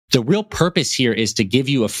The real purpose here is to give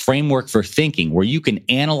you a framework for thinking where you can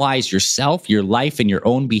analyze yourself, your life, and your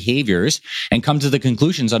own behaviors and come to the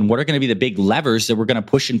conclusions on what are going to be the big levers that we're going to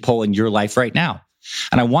push and pull in your life right now.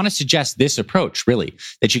 And I want to suggest this approach, really,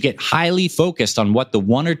 that you get highly focused on what the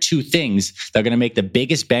one or two things that are going to make the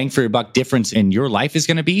biggest bang for your buck difference in your life is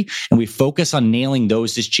going to be. And we focus on nailing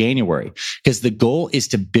those this January, because the goal is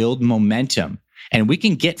to build momentum. And we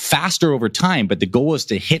can get faster over time, but the goal is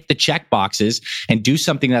to hit the check boxes and do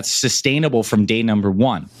something that's sustainable from day number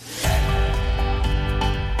one.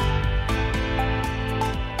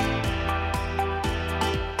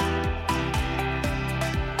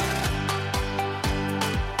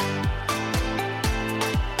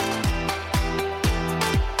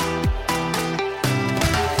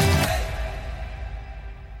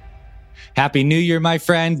 Happy New Year, my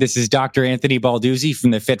friend. This is Dr. Anthony Balduzzi from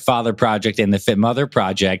the Fit Father Project and the Fit Mother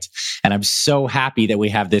Project. And I'm so happy that we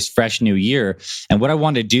have this fresh new year. And what I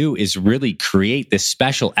want to do is really create this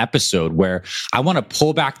special episode where I want to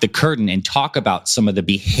pull back the curtain and talk about some of the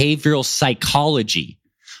behavioral psychology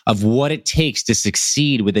of what it takes to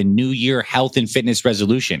succeed with a new year health and fitness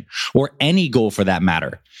resolution, or any goal for that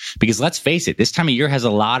matter. Because let's face it, this time of year has a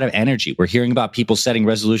lot of energy. We're hearing about people setting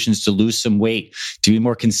resolutions to lose some weight, to be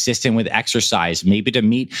more consistent with exercise, maybe to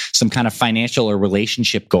meet some kind of financial or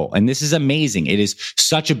relationship goal. And this is amazing. It is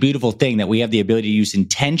such a beautiful thing that we have the ability to use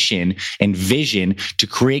intention and vision to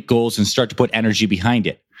create goals and start to put energy behind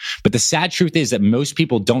it. But the sad truth is that most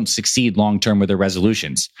people don't succeed long-term with their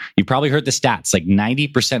resolutions. You probably heard the stats, like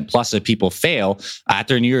 90% plus of people fail at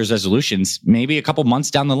their New Year's resolutions, maybe a couple months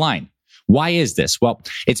down the line. Why is this? Well,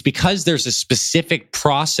 it's because there's a specific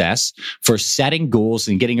process for setting goals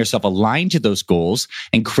and getting yourself aligned to those goals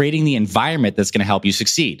and creating the environment that's going to help you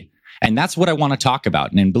succeed. And that's what I want to talk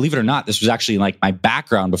about. And believe it or not, this was actually like my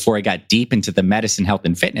background before I got deep into the medicine, health,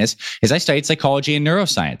 and fitness, is I studied psychology and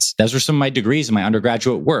neuroscience. Those were some of my degrees in my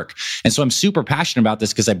undergraduate work. And so I'm super passionate about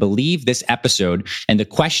this because I believe this episode and the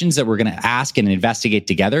questions that we're going to ask and investigate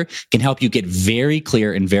together can help you get very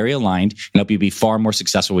clear and very aligned and help you be far more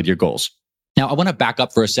successful with your goals. Now, I want to back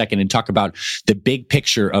up for a second and talk about the big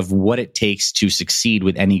picture of what it takes to succeed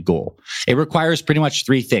with any goal. It requires pretty much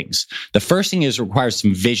three things. The first thing is it requires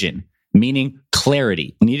some vision, meaning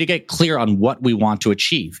clarity. We need to get clear on what we want to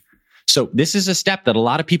achieve. So this is a step that a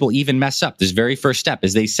lot of people even mess up. This very first step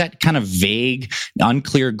is they set kind of vague,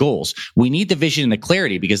 unclear goals. We need the vision and the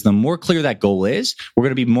clarity, because the more clear that goal is, we're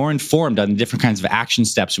going to be more informed on the different kinds of action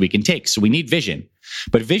steps we can take. So we need vision.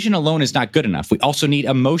 But vision alone is not good enough. We also need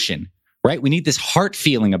emotion. Right? We need this heart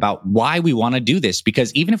feeling about why we want to do this,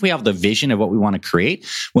 because even if we have the vision of what we want to create,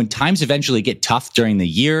 when times eventually get tough during the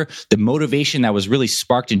year, the motivation that was really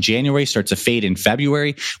sparked in January starts to fade in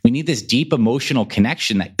February. We need this deep emotional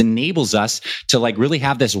connection that enables us to like really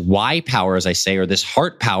have this why power, as I say, or this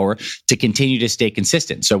heart power to continue to stay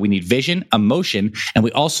consistent. So we need vision, emotion, and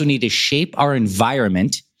we also need to shape our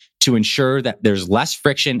environment to ensure that there's less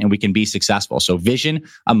friction and we can be successful. So vision,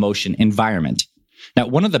 emotion, environment. Now,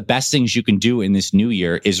 one of the best things you can do in this new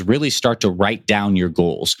year is really start to write down your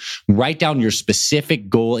goals. Write down your specific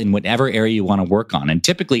goal in whatever area you want to work on. And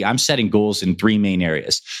typically, I'm setting goals in three main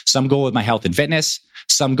areas. Some goal with my health and fitness,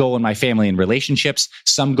 some goal in my family and relationships,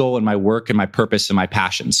 some goal in my work and my purpose and my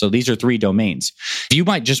passion. So these are three domains. If you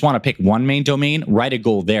might just want to pick one main domain, write a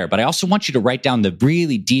goal there. But I also want you to write down the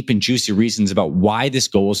really deep and juicy reasons about why this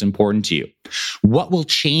goal is important to you. What will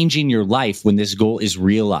change in your life when this goal is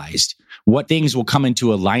realized? What things will come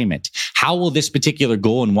into alignment? How will this particular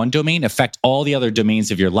goal in one domain affect all the other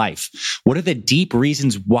domains of your life? What are the deep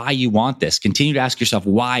reasons why you want this? Continue to ask yourself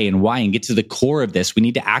why and get to the core of this. We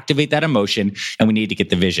need to activate that emotion and we need to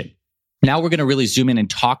get the vision. Now we're going to really zoom in and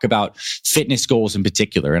talk about fitness goals in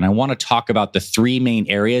particular. And I want to talk about the three main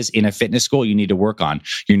areas in a fitness goal you need to work on: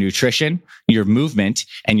 your nutrition, your movement,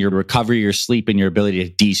 and your recovery, your sleep, and your ability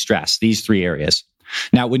to de-stress. These three areas.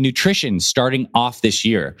 Now, with nutrition starting off this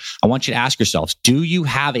year, I want you to ask yourself, do you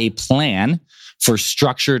have a plan for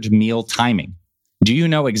structured meal timing? Do you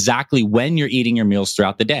know exactly when you're eating your meals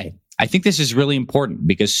throughout the day? I think this is really important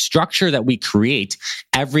because structure that we create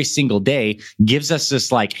every single day gives us this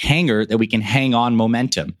like hanger that we can hang on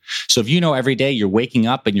momentum. So if you know every day you're waking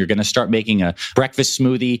up and you're going to start making a breakfast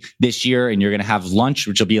smoothie this year, and you're going to have lunch,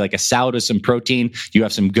 which will be like a salad with some protein, you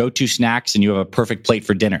have some go-to snacks, and you have a perfect plate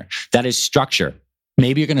for dinner. That is structure.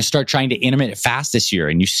 Maybe you're going to start trying to intermittent fast this year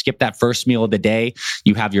and you skip that first meal of the day.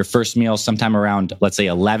 You have your first meal sometime around, let's say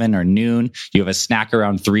 11 or noon. You have a snack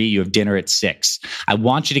around 3. You have dinner at 6. I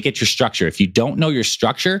want you to get your structure. If you don't know your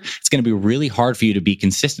structure, it's going to be really hard for you to be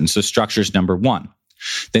consistent. So structure is number one.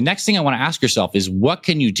 The next thing I want to ask yourself is, what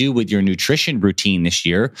can you do with your nutrition routine this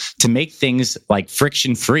year to make things like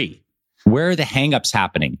friction free? Where are the hangups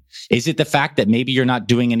happening? Is it the fact that maybe you're not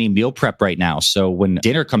doing any meal prep right now? So when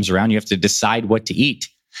dinner comes around, you have to decide what to eat.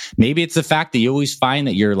 Maybe it's the fact that you always find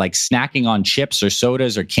that you're like snacking on chips or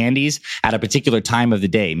sodas or candies at a particular time of the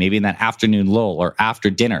day, maybe in that afternoon lull or after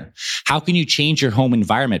dinner. How can you change your home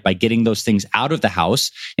environment by getting those things out of the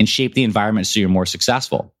house and shape the environment so you're more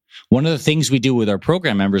successful? One of the things we do with our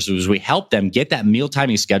program members is we help them get that meal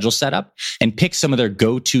timing schedule set up and pick some of their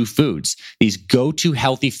go-to foods, these go-to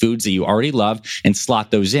healthy foods that you already love, and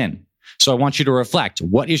slot those in. So I want you to reflect.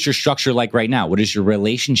 What is your structure like right now? What is your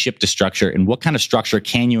relationship to structure? And what kind of structure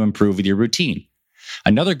can you improve with your routine?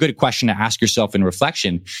 Another good question to ask yourself in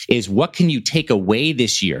reflection is, what can you take away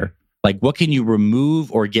this year? Like, what can you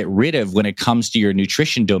remove or get rid of when it comes to your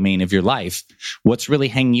nutrition domain of your life? What's really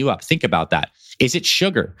hanging you up? Think about that. Is it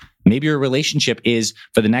sugar? Maybe your relationship is,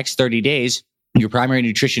 for the next 30 days, your primary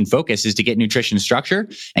nutrition focus is to get nutrition structure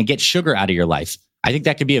and get sugar out of your life. I think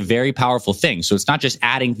that could be a very powerful thing. So it's not just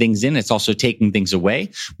adding things in, it's also taking things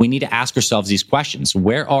away. We need to ask ourselves these questions.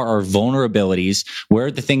 Where are our vulnerabilities? Where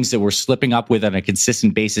are the things that we're slipping up with on a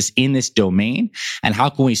consistent basis in this domain? And how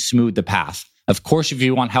can we smooth the path? Of course, if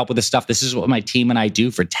you want help with this stuff, this is what my team and I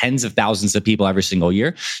do for tens of thousands of people every single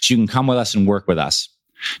year. So you can come with us and work with us.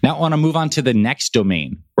 Now I want to move on to the next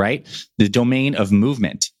domain, right? The domain of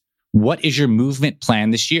movement. What is your movement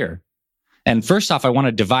plan this year? And first off, I want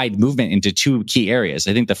to divide movement into two key areas.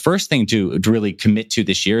 I think the first thing to really commit to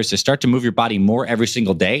this year is to start to move your body more every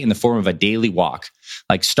single day in the form of a daily walk.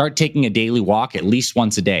 Like, start taking a daily walk at least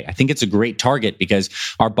once a day. I think it's a great target because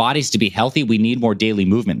our bodies, to be healthy, we need more daily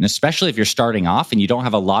movement. And especially if you're starting off and you don't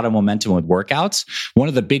have a lot of momentum with workouts, one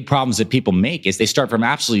of the big problems that people make is they start from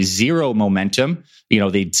absolutely zero momentum.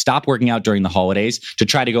 They stop working out during the holidays to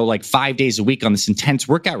try to go like 5 days a week on this intense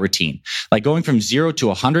workout routine. Like, going from 0 to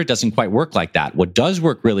 100 doesn't quite work like that. What does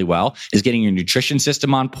work really well is getting your nutrition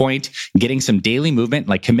system on point, getting some daily movement,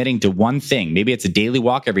 like committing to one thing. Maybe it's a daily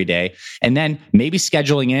walk every day, and then maybe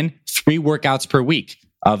scheduling in 3 workouts per week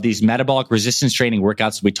of these metabolic resistance training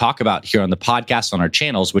workouts we talk about here on the podcast on our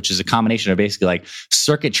channels, which is a combination of basically like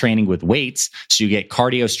circuit training with weights. So you get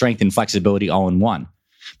cardio, strength, and flexibility all in one.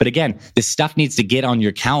 But again, this stuff needs to get on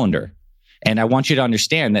your calendar. And I want you to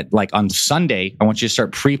understand that, like, on Sunday, I want you to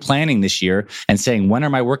start pre-planning this year and saying, when are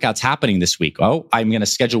my workouts happening this week? Oh, I'm going to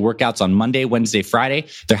schedule workouts on Monday, Wednesday, Friday.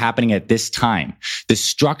 They're happening at this time. The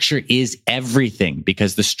structure is everything,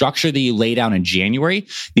 because the structure that you lay down in January,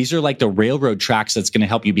 these are like the railroad tracks that's going to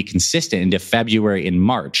help you be consistent into February and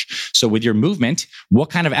March. So with your movement, what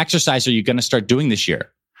kind of exercise are you going to start doing this year?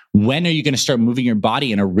 When are you going to start moving your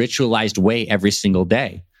body in a ritualized way every single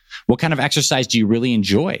day? What kind of exercise do you really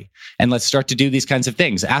enjoy? And let's start to do these kinds of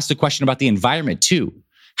things. Ask the question about the environment too.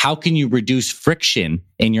 How can you reduce friction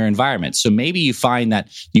in your environment? So maybe you find that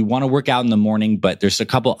you want to work out in the morning, but there's a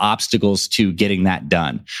couple obstacles to getting that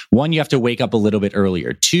done. One, you have to wake up a little bit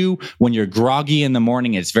earlier. 2, when you're groggy in the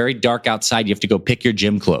morning, it's very dark outside, you have to go pick your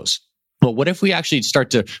gym clothes. But what if we actually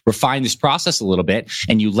start to refine this process a little bit,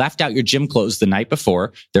 and you left out your gym clothes the night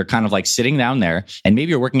before? They're kind of like sitting down there, and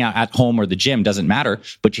maybe you're working out at home or the gym, doesn't matter,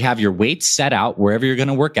 but you have your weights set out wherever you're going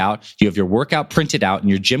to work out. You have your workout printed out,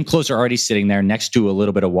 and your gym clothes are already sitting there next to a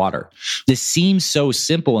little bit of water. This seems so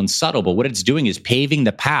simple and subtle, but what it's doing is paving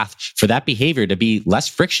the path for that behavior to be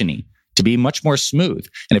less frictiony, to be much more smooth.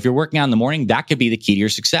 And if you're working out in the morning, that could be the key to your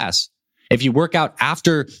success. If you work out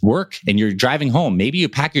after work and you're driving home, maybe you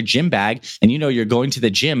pack your gym bag and you're going to the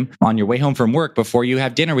gym on your way home from work before you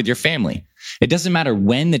have dinner with your family. It doesn't matter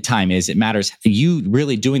when the time is. It matters you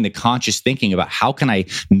really doing the conscious thinking about, how can I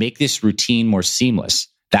make this routine more seamless?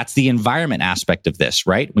 That's the environment aspect of this,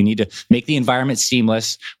 right? We need to make the environment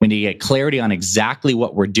seamless. We need to get clarity on exactly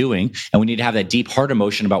what we're doing. And we need to have that deep heart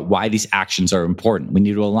emotion about why these actions are important. We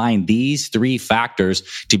need to align these 3 factors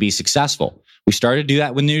to be successful. We started to do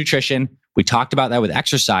that with nutrition. We talked about that with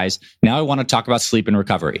exercise. Now I want to talk about sleep and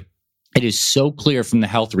recovery. It is so clear from the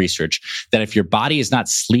health research that if your body is not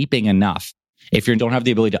sleeping enough, if you don't have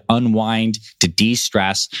the ability to unwind, to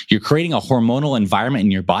de-stress, you're creating a hormonal environment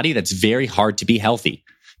in your body that's very hard to be healthy.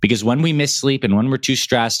 Because when we miss sleep and when we're too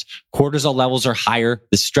stressed, cortisol levels are higher,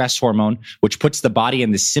 the stress hormone, which puts the body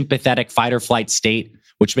in the sympathetic fight or flight state,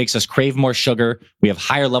 which makes us crave more sugar. We have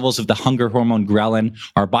higher levels of the hunger hormone ghrelin.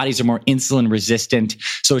 Our bodies are more insulin resistant.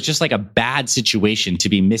 So it's just like a bad situation to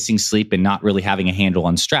be missing sleep and not really having a handle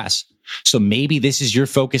on stress. So maybe this is your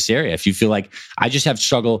focus area. If you feel like, I just have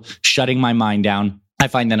struggle shutting my mind down, I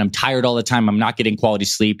find that I'm tired all the time, I'm not getting quality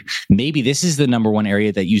sleep, maybe this is the number one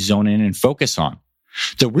area that you zone in and focus on.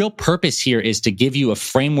 The real purpose here is to give you a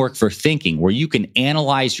framework for thinking where you can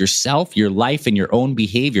analyze yourself, your life, and your own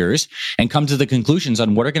behaviors and come to the conclusions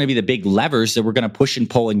on what are going to be the big levers that we're going to push and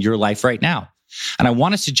pull in your life right now. And I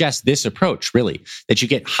want to suggest this approach, really, that you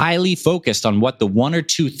get highly focused on what the one or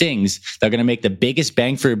two things that are going to make the biggest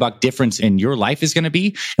bang for your buck difference in your life is going to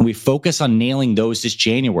be. And we focus on nailing those this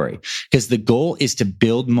January, because the goal is to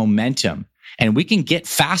build momentum. And we can get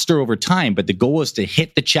faster over time, but the goal is to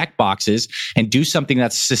hit the check boxes and do something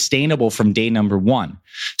that's sustainable from day number one.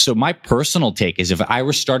 So my personal take is, if I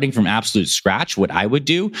were starting from absolute scratch, what I would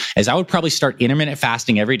do is I would probably start intermittent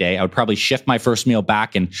fasting every day. I would probably shift my first meal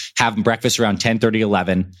back and have breakfast around 10:30,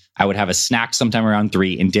 11. I would have a snack sometime around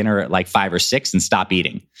 3 and dinner at like 5 or 6 and stop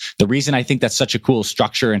eating. The reason I think that's such a cool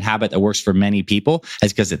structure and habit that works for many people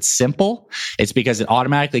is because it's simple. It's because it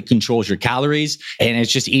automatically controls your calories and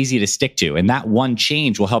it's just easy to stick to. And that one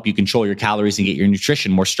change will help you control your calories and get your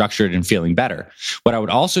nutrition more structured and feeling better. What I would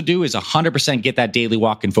also do is 100% get that daily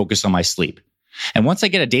walk and focus on my sleep. And once I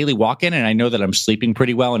get a daily walk in and I know that I'm sleeping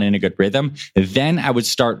pretty well and in a good rhythm, then I would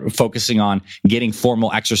start focusing on getting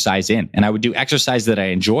formal exercise in. And I would do exercise that I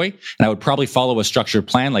enjoy, and I would probably follow a structured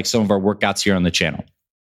plan like some of our workouts here on the channel.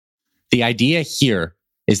 The idea here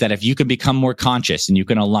is that if you can become more conscious and you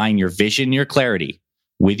can align your vision, your clarity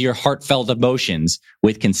with your heartfelt emotions,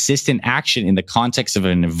 with consistent action in the context of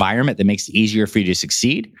an environment that makes it easier for you to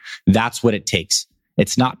succeed, that's what it takes.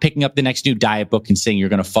 It's not picking up the next new diet book and saying you're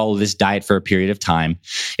going to follow this diet for a period of time.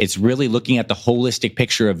 It's really looking at the holistic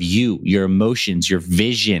picture of you, your emotions, your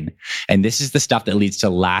vision. And this is the stuff that leads to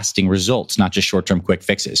lasting results, not just short-term quick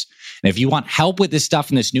fixes. And if you want help with this stuff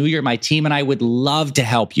in this new year, my team and I would love to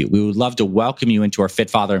help you. We would love to welcome you into our Fit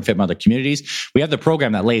Father and Fit Mother communities. We have the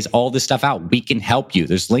program that lays all this stuff out. We can help you.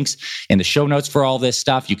 There's links in the show notes for all this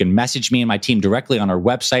stuff. You can message me and my team directly on our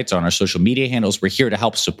websites, on our social media handles. We're here to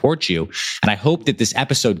help support you. And I hope that this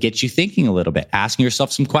episode gets you thinking a little bit, asking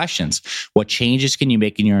yourself some questions. What changes can you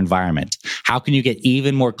make in your environment? How can you get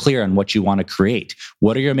even more clear on what you want to create?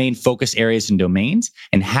 What are your main focus areas and domains?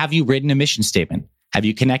 And have you written a mission statement? Have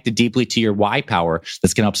you connected deeply to your why power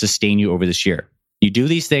that's going to help sustain you over this year? You do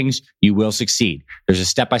these things, you will succeed. There's a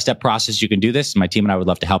step-by-step process you can do this, and my team and I would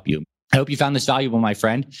love to help you. I hope you found this valuable, my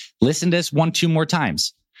friend. Listen to this 1-2 more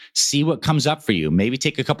times. See what comes up for you. Maybe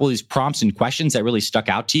take a couple of these prompts and questions that really stuck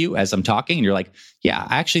out to you as I'm talking. And you're like, yeah,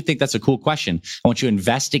 I actually think that's a cool question. I want you to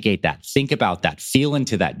investigate that, think about that, feel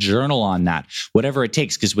into that, journal on that, whatever it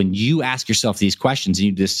takes. Because when you ask yourself these questions and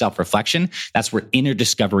you do this self-reflection, that's where inner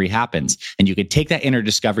discovery happens. And you can take that inner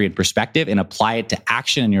discovery and perspective and apply it to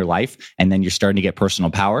action in your life. And then you're starting to get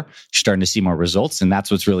personal power. You're starting to see more results. And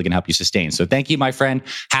that's what's really going to help you sustain. So thank you, my friend.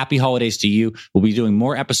 Happy holidays to you. We'll be doing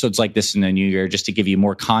more episodes like this in the new year, just to give you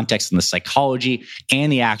more context on the psychology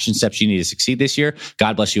and the action steps you need to succeed this year.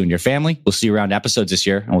 God bless you and your family. We'll see you around episodes this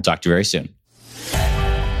year, and we'll talk to you very soon.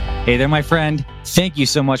 Hey there, my friend. Thank you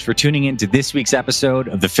so much for tuning in to this week's episode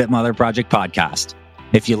of the Fit Mother Project podcast.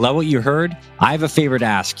 If you love what you heard, I have a favor to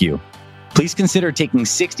ask you. Please consider taking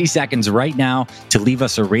 60 seconds right now to leave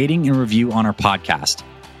us a rating and review on our podcast.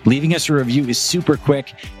 Leaving us a review is super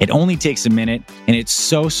quick. It only takes a minute, and it's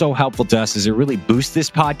so helpful to us as it really boosts this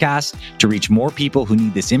podcast to reach more people who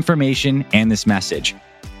need this information and this message.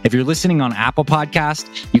 If you're listening on Apple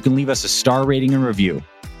Podcast, you can leave us a star rating and review.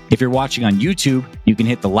 If you're watching on YouTube, you can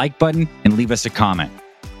hit the like button and leave us a comment.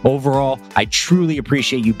 Overall, I truly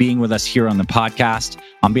appreciate you being with us here on the podcast.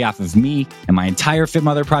 On behalf of me and my entire Fit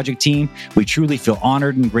Mother Project team, we truly feel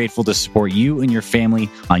honored and grateful to support you and your family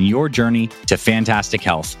on your journey to fantastic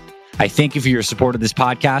health. I thank you for your support of this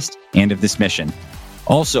podcast and of this mission.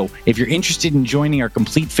 Also, if you're interested in joining our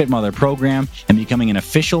Complete Fit Mother program and becoming an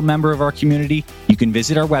official member of our community, you can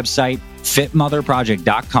visit our website,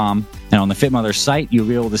 fitmotherproject.com. And on the Fit Mother site, you'll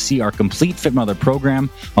be able to see our Complete Fit Mother program,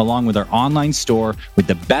 along with our online store with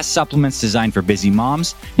the best supplements designed for busy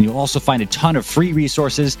moms. And you'll also find a ton of free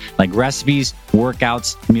resources like recipes,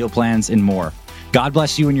 workouts, meal plans, and more. God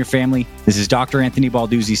bless you and your family. This is Dr. Anthony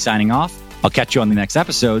Balduzzi signing off. I'll catch you on the next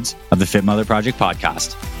episodes of the Fit Mother Project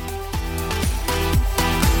podcast.